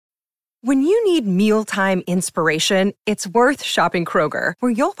When you need mealtime inspiration, it's worth shopping Kroger,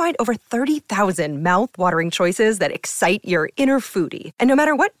 where you'll find over 30,000 mouth-watering choices that excite your inner foodie. And no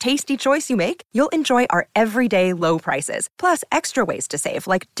matter what tasty choice you make, you'll enjoy our everyday low prices, plus extra ways to save,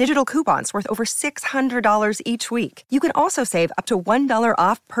 like digital coupons worth over $600 each week. You can also save up to $1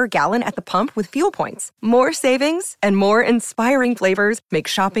 off per gallon at the pump with fuel points. More savings and more inspiring flavors make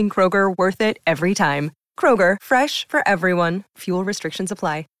shopping Kroger worth it every time. Kroger, fresh for everyone. Fuel restrictions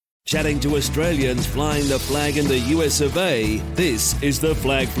apply. Chatting to Australians flying the flag in the US of A, this is the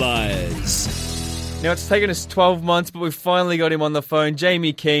Flag Flyers. Now, it's taken us 12 months, but we've finally got him on the phone.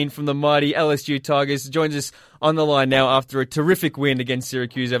 Jamie Keane from the mighty LSU Tigers joins us on the line now after a terrific win against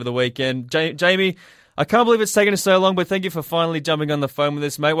Syracuse over the weekend. Jamie, I can't believe it's taken us so long, but thank you for finally jumping on the phone with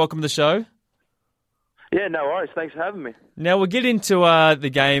us, mate. Welcome to the show. Yeah, no worries. Thanks for having me. Now, we'll get into the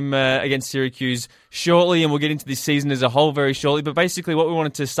game against Syracuse shortly, and we'll get into this season as a whole very shortly. But basically what we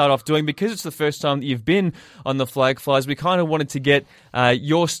wanted to start off doing, because it's the first time that you've been on the Flag Flyers, we kind of wanted to get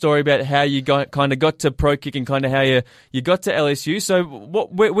your story about how you got to pro kick and kind of how you got to LSU. So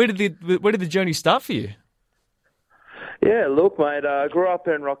where did the journey start for you? Yeah, look, mate, I grew up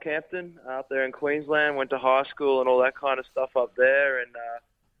in Rockhampton, up there in Queensland, went to high school and all that kind of stuff up there, and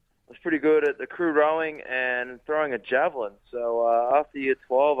was pretty good at the crew rowing and throwing a javelin. So after year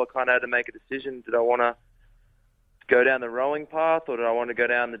 12, I kind of had to make a decision. Did I want to go down the rowing path or did I want to go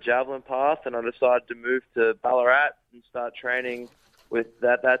down the javelin path? And I decided to move to Ballarat and start training with,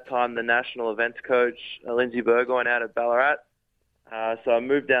 at that time, the national events coach, Lindsay Burgoyne, out of Ballarat. So I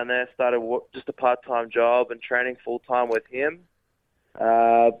moved down there, started just a part-time job and training full-time with him.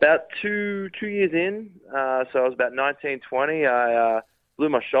 About two years in, so I was about 19, 20, I blew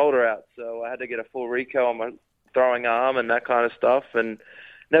my shoulder out, so I had to get a full reco on my throwing arm and that kind of stuff, and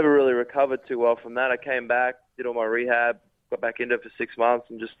never really recovered too well from that. I came back, did all my rehab, got back into it for 6 months,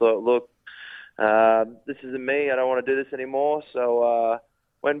 and just thought, look, this isn't me. I don't want to do this anymore. So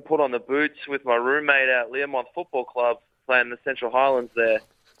went and put on the boots with my roommate at Learmonth Football Club, playing the Central Highlands there.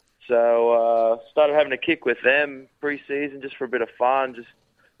 So started having a kick with them pre-season just for a bit of fun. Just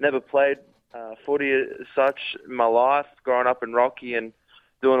never played footy as such in my life, growing up in Rocky and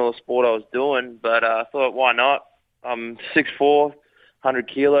doing all the sport I was doing, but I thought, why not? I'm 6'4", 100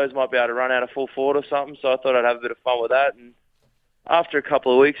 kilos, might be able to run out a full forward or something, so I thought I'd have a bit of fun with that. And after a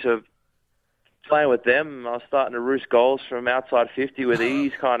couple of weeks of playing with them, I was starting to roost goals from outside 50 with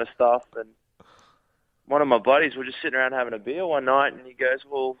ease kind of stuff. And one of my buddies, were just sitting around having a beer one night, and he goes,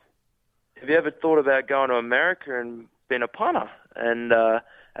 well, have you ever thought about going to America and being a punter? And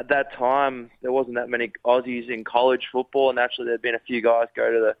at that time, there wasn't that many Aussies in college football, and actually there'd been a few guys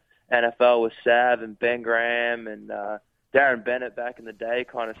go to the NFL with Sav and Ben Graham and Darren Bennett back in the day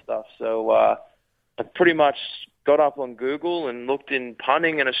kind of stuff. So I pretty much got up on Google and looked in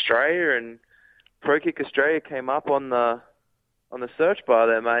punting in Australia, and Pro Kick Australia came up on the search bar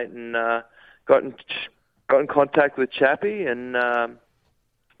there, mate, and got in contact with Chappie, and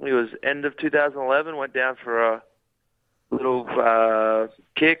it was end of 2011, went down for a little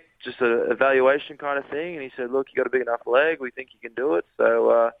kick, just an evaluation kind of thing, and he said, look, you got a big enough leg, we think you can do it.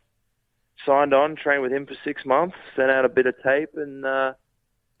 So signed on, trained with him for 6 months, sent out a bit of tape, and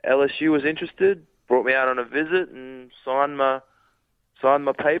LSU was interested, brought me out on a visit and signed my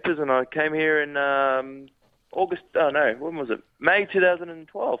papers, and I came here in May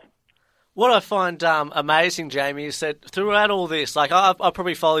 2012. What I find amazing, Jamie, is that throughout all this, like I've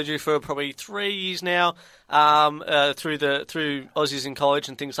probably followed you for probably 3 years now, through Aussies in college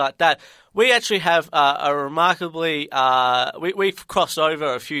and things like that. We actually have a remarkably we've crossed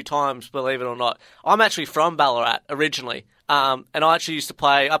over a few times, believe it or not. I'm actually from Ballarat originally, and I actually used to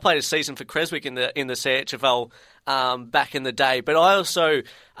play. I played a season for Creswick in the CHFL back in the day. But I also,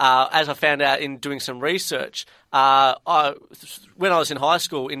 as I found out in doing some research, when I was in high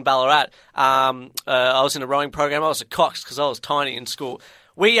school in Ballarat, I was in a rowing program. I was a Cox because I was tiny in school.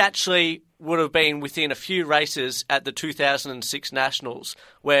 We actually would have been within a few races at the 2006 Nationals,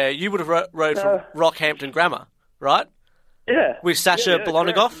 where you would have rowed from Rockhampton Grammar, right? Yeah. With Sasha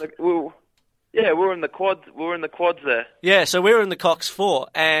Bolonigov? Yeah, we were in the quads. We were in the quads there. Yeah, so we were in the Cox 4,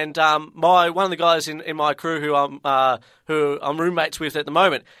 and one of the guys in my crew who I'm roommates with at the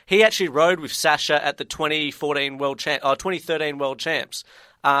moment, he actually rowed with Sasha at the 2013 World Champs,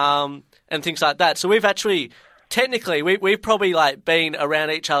 and things like that. So we've actually technically we've probably like been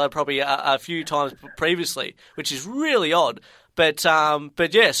around each other probably a few times previously, which is really odd. But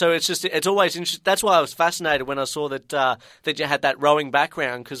yeah, so it's always interesting. That's why I was fascinated when I saw that you had that rowing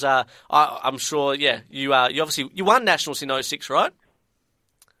background, because I'm sure, yeah, you obviously you won nationals in 06, right?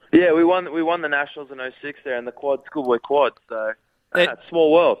 Yeah, we won the nationals in 06 there in the schoolboy quad. So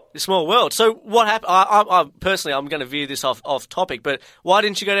Small world. Small world. So what happened? I personally, I'm going to veer this off topic, but why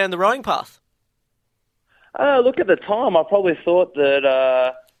didn't you go down the rowing path? Look, at the time, I probably thought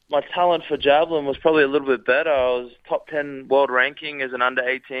that my talent for javelin was probably a little bit better. I was top 10 world ranking as an under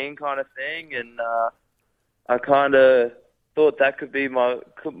 18 kind of thing, and I kind of thought that could be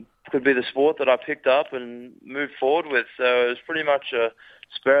the sport that I picked up and moved forward with. So it was pretty much a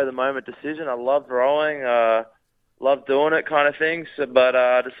spur of the moment decision. I loved rowing, loved doing it, kind of thing. But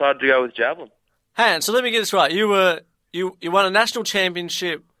I decided to go with javelin. Han, so let me get this right. You won a national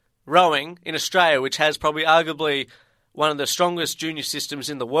championship rowing in Australia, which has probably arguably one of the strongest junior systems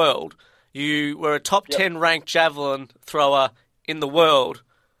in the world. You were a top 10 ranked javelin thrower in the world,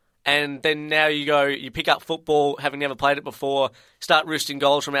 and then now you pick up football, having never played it before, start roosting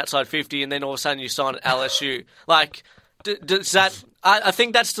goals from outside 50, and then all of a sudden you sign at LSU. Like, does that? I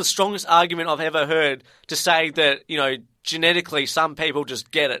think that's the strongest argument I've ever heard to say that, genetically some people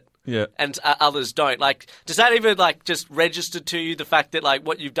just get it. Yeah. And others don't. Like, does that even just register to you the fact that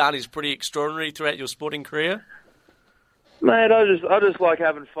what you've done is pretty extraordinary throughout your sporting career? Mate, I just like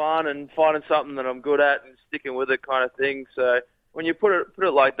having fun and finding something that I'm good at and sticking with it, kind of thing. So when you put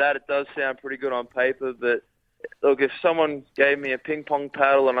it like that, it does sound pretty good on paper. But look, if someone gave me a ping pong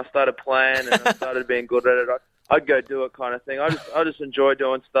paddle and I started playing and I started being good at it, I'd go do it, kind of thing. I just enjoy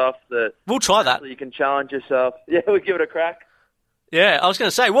doing stuff that we'll try that. You can challenge yourself. Yeah, we'll give it a crack. Yeah, I was going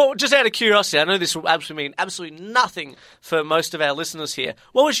to say, well, just out of curiosity, I know this will absolutely mean absolutely nothing for most of our listeners here.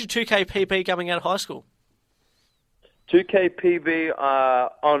 What was your 2K PB coming out of high school? 2K PB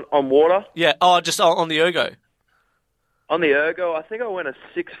on water? Yeah, just on the ergo. On the ergo, I think I went a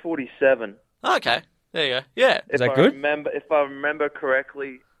 6:47. Okay, there you go. Yeah. Is that good? If I remember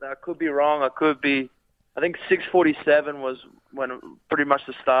correctly, I could be wrong. I think 6:47 was when pretty much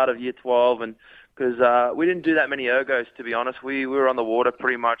the start of year 12, and because we didn't do that many ergos, to be honest. We were on the water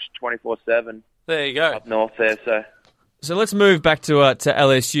pretty much 24/7. There you go. Up north there, So let's move back to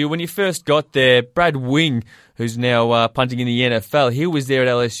LSU. When you first got there, Brad Wing, who's now punting in the NFL, he was there at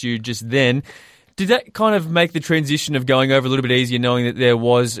LSU just then. Did that kind of make the transition of going over a little bit easier, knowing that there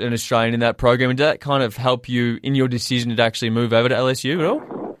was an Australian in that program? And did that kind of help you in your decision to actually move over to LSU at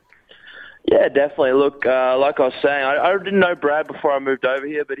all? Yeah, definitely. Look, like I was saying, I didn't know Brad before I moved over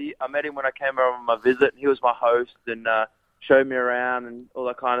here, but I met him when I came over on my visit. He was my host and showed me around and all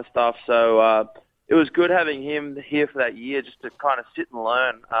that kind of stuff. So it was good having him here for that year just to kind of sit and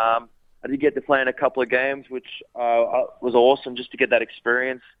learn. I did get to play in a couple of games, which was awesome just to get that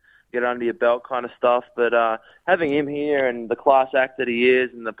experience, get under your belt kind of stuff. But having him here and the class act that he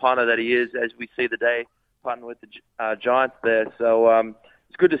is and the punter that he is, as we see today, punting with the Giants there. So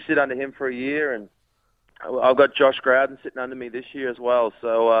it's good to sit under him for a year. And I've got Josh Grouden sitting under me this year as well.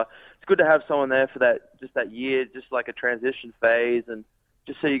 So it's good to have someone there for that year, just like a transition phase, and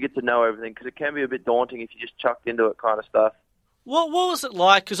just so you get to know everything, because it can be a bit daunting if you just chucked into it kind of stuff. What was it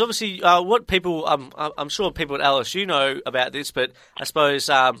like? Because obviously, what people, I'm sure people at LSU know about this, but I suppose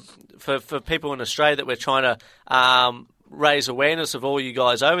for people in Australia that we're trying to raise awareness of all you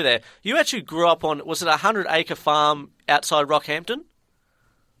guys over there, you actually grew up on, was it a 100-acre farm outside Rockhampton?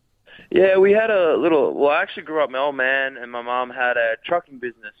 Yeah, we had I actually grew up, my old man and my mum had a trucking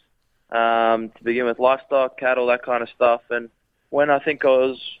business to begin with, livestock, cattle, that kind of stuff. And when I think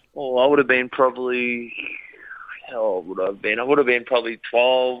I would have been probably, how old would I have been? I would have been probably 10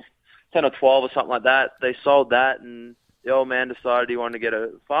 or 12 or something like that. They sold that and the old man decided he wanted to get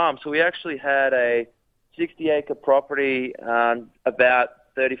a farm. So we actually had a 60-acre property about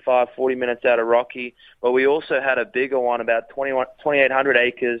 35, 40 minutes out of Rocky. But we also had a bigger one, about 2,800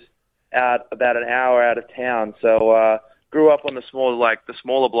 acres, out about an hour out of town. So grew up on the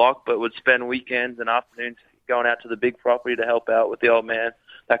smaller block, but would spend weekends and afternoons going out to the big property to help out with the old man,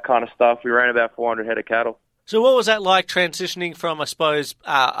 that kind of stuff. We ran about 400 head of cattle. So what was that like transitioning from, I suppose,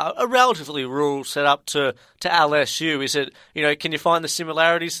 a relatively rural setup to LSU? Is it, can you find the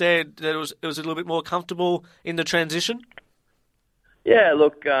similarities there, that it was a little bit more comfortable in the transition? Yeah,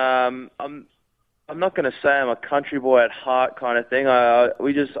 look, I'm not going to say I'm a country boy at heart kind of thing. I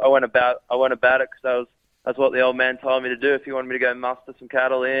went about it because that's what the old man told me to do. If he wanted me to go muster some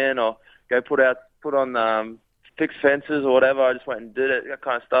cattle in or go put on fixed fences or whatever, I just went and did it, that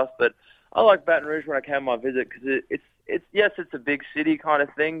kind of stuff. But I like Baton Rouge when I came on my visit because it's a big city kind of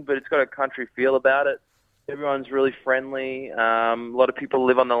thing, but it's got a country feel about it. Everyone's really friendly. A lot of people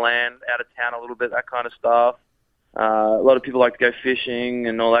live on the land, out of town a little bit, that kind of stuff. A lot of people like to go fishing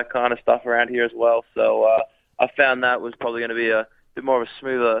and all that kind of stuff around here as well. So I found that was probably going to be a bit more of a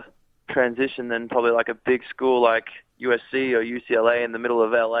smoother transition than probably like a big school like USC or UCLA in the middle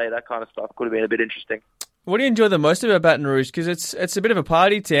of LA. That kind of stuff could have been a bit interesting. What do you enjoy the most about Baton Rouge? Because it's a bit of a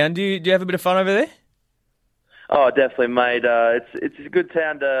party town. Do you have a bit of fun over there? Oh, definitely, mate. It's a good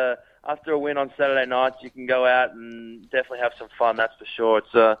town to. After a win on Saturday nights, you can go out and definitely have some fun. That's for sure.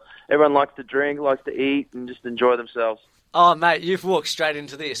 It's everyone likes to drink, likes to eat, and just enjoy themselves. Oh, mate, you've walked straight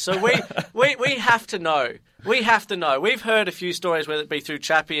into this. So we have to know. We have to know. We've heard a few stories, whether it be through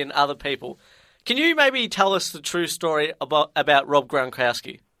Chappie and other people. Can you maybe tell us the true story about Rob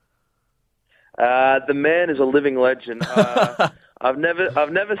Gronkowski? The man is a living legend. I've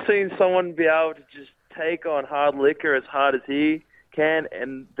never seen someone be able to just take on hard liquor as hard as he can,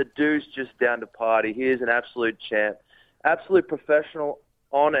 and the dude's just down to party. He is an absolute champ, absolute professional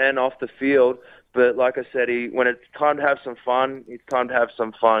on and off the field. But like I said, when it's time to have some fun, it's time to have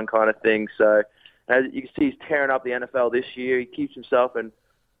some fun kind of thing. So as you can see, he's tearing up the NFL this year. He keeps himself in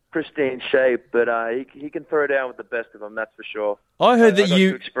pristine shape, but he can throw down with the best of them. That's for sure. I heard that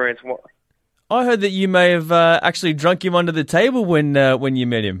I heard that you may have actually drunk him under the table when you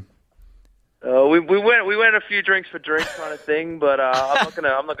met him. We went a few drinks for drinks kind of thing, but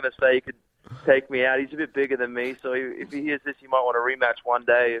I'm not gonna say he could take me out. He's a bit bigger than me, so if he hears this, he might want a rematch one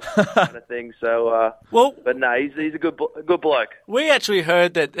day, kind of thing. So, but no, he's a good bloke. We actually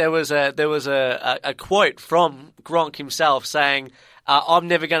heard that there was a quote from Gronk himself saying, "I'm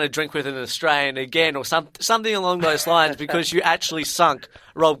never going to drink with an Australian again," or something along those lines, because you actually sunk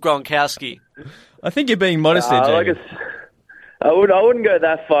Rob Gronkowski. I think you're being modest there, Jamie. I wouldn't go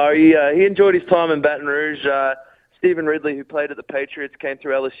that far. He enjoyed his time in Baton Rouge. Stephen Ridley, who played at the Patriots, came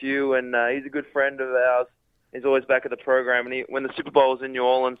through LSU, and he's a good friend of ours. He's always back at the program. And when the Super Bowl was in New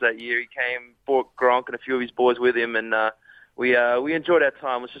Orleans that year, he came, brought Gronk and a few of his boys with him, and we enjoyed our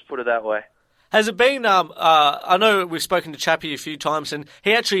time. Let's just put it that way. Has it been, I know we've spoken to Chappie a few times, and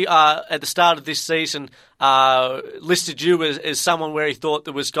he actually, at the start of this season, listed you as someone where he thought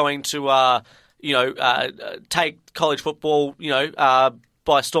that was going to, take college football,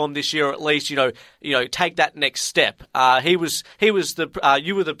 by storm this year, or at least, take that next step. You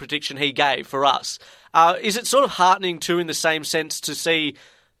were the prediction he gave for us. Is it sort of heartening too, in the same sense, to see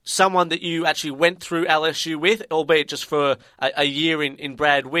someone that you actually went through LSU with, albeit just for a year in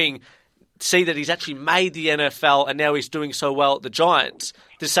Brad Wing, see that he's actually made the NFL and now he's doing so well at the Giants,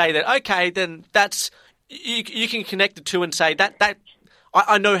 to say that, okay, then that's, you can connect the two and say that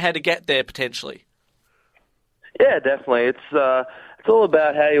I know how to get there potentially. Yeah, definitely. It's all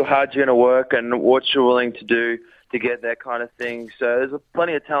about how hard you're going to work and what you're willing to do to get there kind of thing. So there's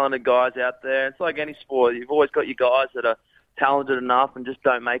plenty of talented guys out there. It's like any sport. You've always got your guys that are talented enough and just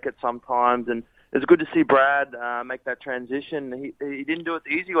don't make it sometimes. And it's good to see Brad make that transition. He didn't do it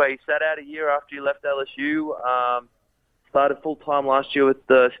the easy way. He sat out a year after he left LSU, started full-time last year with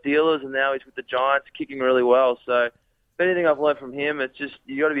the Steelers, and now he's with the Giants, kicking really well. So if anything I've learned from him, it's just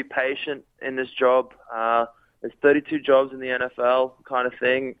you got to be patient in this job. There's 32 jobs in the NFL kind of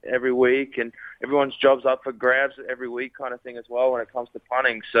thing every week, and everyone's job's up for grabs every week kind of thing as well when it comes to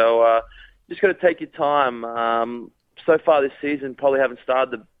punting. So just got to take your time. So far this season, probably haven't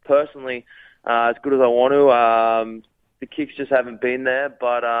started personally as good as I want to. The kicks just haven't been there,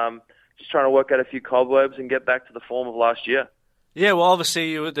 but just trying to work out a few cobwebs and get back to the form of last year. Yeah, well,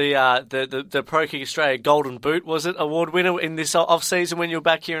 obviously you were the Pro Kick Australia Golden Boot, was it, award winner in this off-season when you were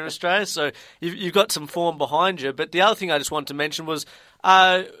back here in Australia, so you've got some form behind you. But the other thing I just wanted to mention was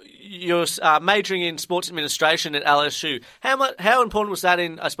you're majoring in sports administration at LSU. How important was that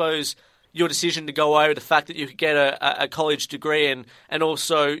in, I suppose, your decision to go over the fact that you could get a college degree, and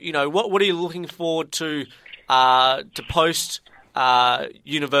also, what are you looking forward to post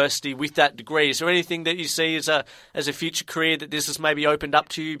university with that degree? Is there anything that you see as a future career that this has maybe opened up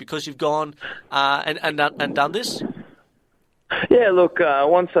to you because you've gone and done this? Yeah, look,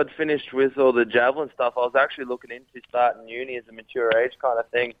 once I'd finished with all the javelin stuff, I was actually looking into starting uni as a mature age kind of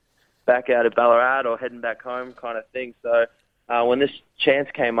thing, back out of Ballarat or heading back home kind of thing. So when this chance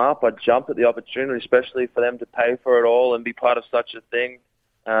came up, I jumped at the opportunity, especially for them to pay for it all and be part of such a thing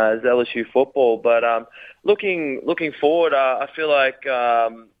as LSU football. But looking forward, I feel like a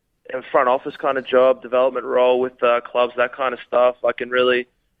front office kind of job, development role with clubs, that kind of stuff, I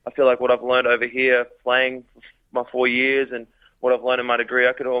feel like what I've learned over here playing my 4 years and what I've learned in my degree,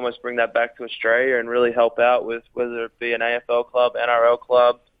 I could almost bring that back to Australia and really help out with whether it be an AFL club, NRL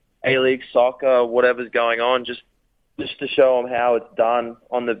club, A-League soccer, whatever's going on, just to show them how it's done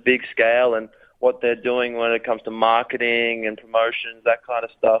on the big scale and what they're doing when it comes to marketing and promotions, that kind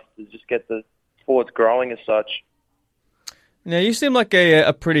of stuff, to just get the sports growing as such. Now, you seem like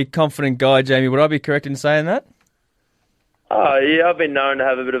a pretty confident guy, Jamie. Would I be correct in saying that? Yeah, I've been known to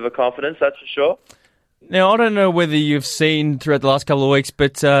have a bit of a confidence, that's for sure. Now, I don't know whether you've seen throughout the last couple of weeks,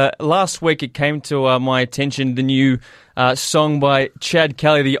 but last week it came to my attention the new song by Chad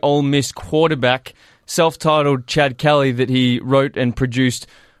Kelly, the Ole Miss quarterback, self-titled Chad Kelly, that he wrote and produced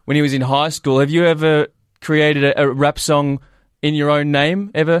when he was in high school. Have you ever created a rap song in your own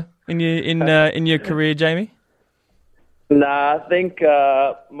name ever in your career, Jamie? Nah, I think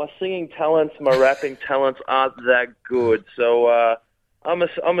my singing talents, my rapping talents aren't that good. So I'm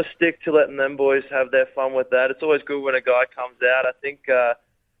a stick to letting them boys have their fun with that. It's always good when a guy comes out. I think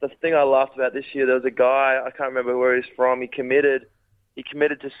the thing I laughed about this year, there was a guy, I can't remember where he's from. He committed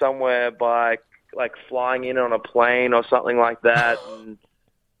to somewhere by like flying in on a plane or something like that. And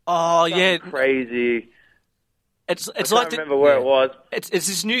oh yeah, crazy. I can't remember where it was. It's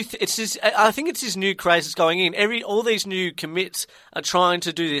this new. I think it's this new craze that's going in. All these new commits are trying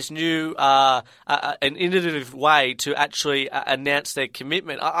to do this new, an innovative way to actually announce their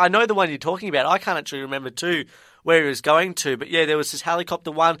commitment. I know the one you're talking about. I can't actually remember too where he was going to, but yeah, there was this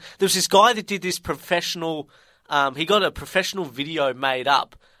helicopter one. There was this guy that did this professional. He got a professional video made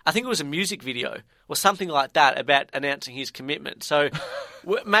up. I think it was a music video or something like that about announcing his commitment. So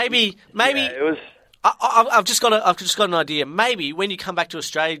maybe Yeah, it was. I've just got an idea. Maybe when you come back to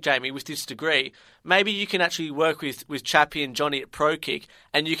Australia, Jamie, with this degree, maybe you can actually work with Chappie and Johnny at ProKick,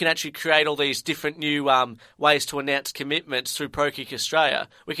 and you can actually create all these different new ways to announce commitments through ProKick Australia.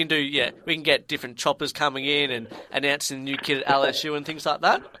 We can get different choppers coming in and announcing the new kid at LSU and things like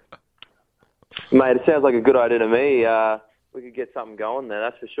that. Mate, it sounds like a good idea to me. We could get something going there,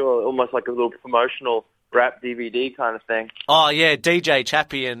 that's for sure. Almost like a little promotional rap DVD kind of thing. Oh, yeah, DJ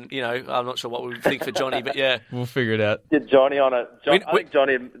Chappie and, I'm not sure what we would think for Johnny, but yeah. We'll figure it out. Get Johnny on it. I think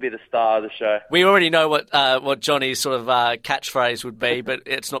Johnny would be the star of the show. We already know what Johnny's sort of catchphrase would be, but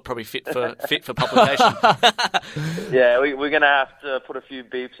it's not probably fit for publication. Yeah, we're going to have to put a few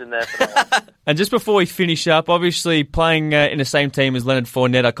beeps in there for that one. And just before we finish up, obviously playing in the same team as Leonard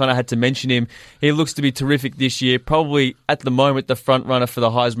Fournette, I kind of had to mention him. He looks to be terrific this year, probably at the moment the front runner for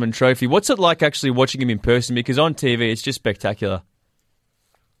the Heisman Trophy. What's it like actually watching him in person? Because on TV, it's just spectacular.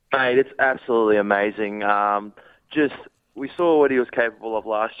 Mate, it's absolutely amazing. We saw what he was capable of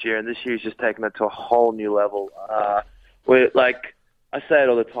last year, and this year he's just taken it to a whole new level. I say it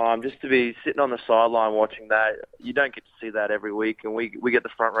all the time, just to be sitting on the sideline watching that, you don't get to see that every week, and we get the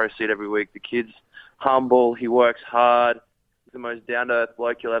front row seat every week. The kid's humble, he works hard, he's the most down-to-earth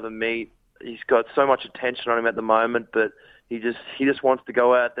bloke you'll ever meet. He's got so much attention on him at the moment, but he just wants to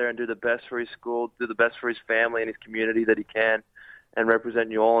go out there and do the best for his school, do the best for his family and his community that he can, and represent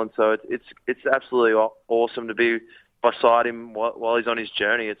New Orleans. So it's absolutely awesome to be beside him while he's on his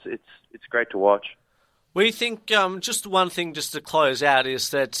journey. It's great to watch. We think just one thing just to close out is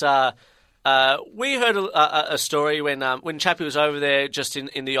that we heard a story when Chappie was over there just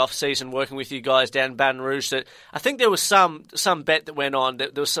in the off season working with you guys down in Baton Rouge, that I think there was some bet that went on,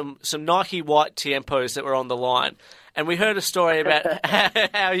 that there was some Nike white Tiempos that were on the line. And we heard a story about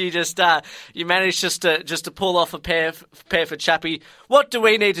how you just you managed just to pull off a pair for Chappie. What do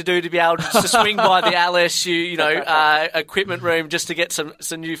we need to do to be able to swing by the LSU equipment room just to get some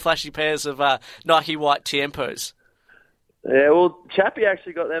new flashy pairs of Nike white Tiempos? Yeah, well, Chappie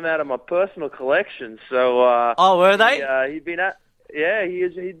actually got them out of my personal collection. So were they? He'd been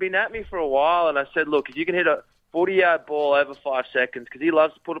at me for a while, and I said, look, if you can hit a 40-yard ball over 5 seconds, because he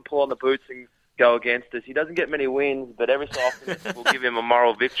loves to put a pull on the boots and go against us. He doesn't get many wins, but every so often we'll give him a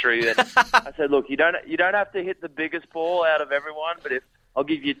moral victory. And I said, look, you don't have to hit the biggest ball out of everyone, but if I'll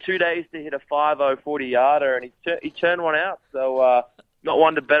give you 2 days to hit a 5-0 40-yarder, and he turned one out. So not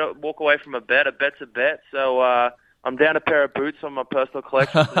one to walk away from a bet. A bet's a bet. So I'm down a pair of boots on my personal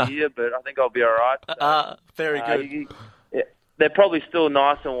collection for the year, but I think I'll be all right. So, very good. They're probably still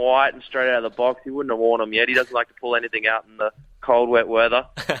nice and white and straight out of the box. He wouldn't have worn them yet. He doesn't like to pull anything out in the cold, wet weather.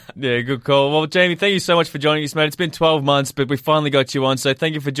 Yeah, good call. Well, Jamie, thank you so much for joining us, mate. It's been 12 months, but we finally got you on, so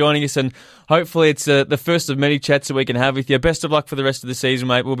thank you for joining us, and hopefully it's the first of many chats that we can have with you. Best of luck for the rest of the season,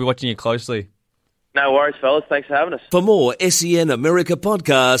 mate. We'll be watching you closely. No worries, fellas. Thanks for having us. For more SEN America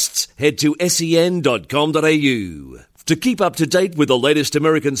podcasts, head to sen.com.au. To keep up to date with the latest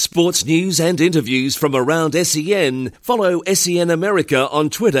American sports news and interviews from around SEN, follow SEN America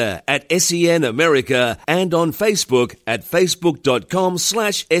on Twitter at SEN America and on Facebook at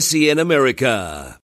facebook.com/SEN America.